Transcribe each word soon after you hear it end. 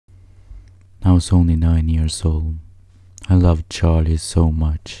I was only 9 years old. I loved Charlie so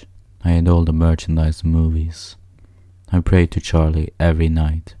much. I had all the merchandise and movies. I prayed to Charlie every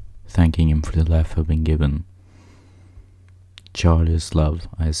night, thanking him for the life I've been given. Charlie is love,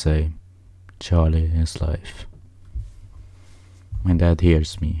 I say. Charlie is life. My dad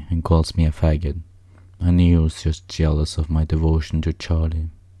hears me and calls me a faggot. I knew he was just jealous of my devotion to Charlie.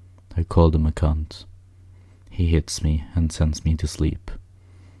 I called him a cunt. He hits me and sends me to sleep.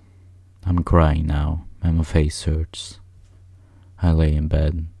 I'm crying now and my face hurts. I lay in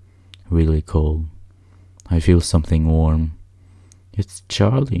bed, really cold. I feel something warm. It's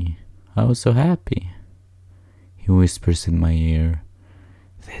Charlie. I was so happy. He whispers in my ear,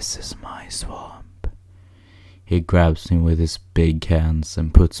 "This is my swamp." He grabs me with his big hands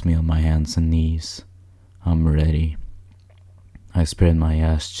and puts me on my hands and knees. I'm ready. I spread my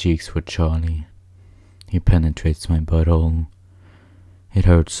ass cheeks for Charlie. He penetrates my butthole. It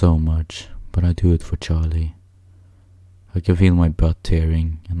hurts so much, but I do it for Charlie. I can feel my butt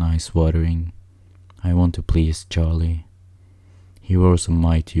tearing and eyes watering. I want to please Charlie. He roars a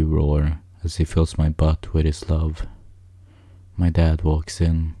mighty roar as he fills my butt with his love. My dad walks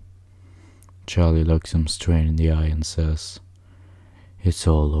in. Charlie looks him straight in the eye and says, "It's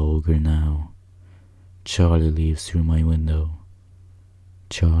all over now." Charlie leaves through my window.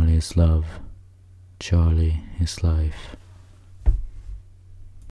 Charlie is love. Charlie is life.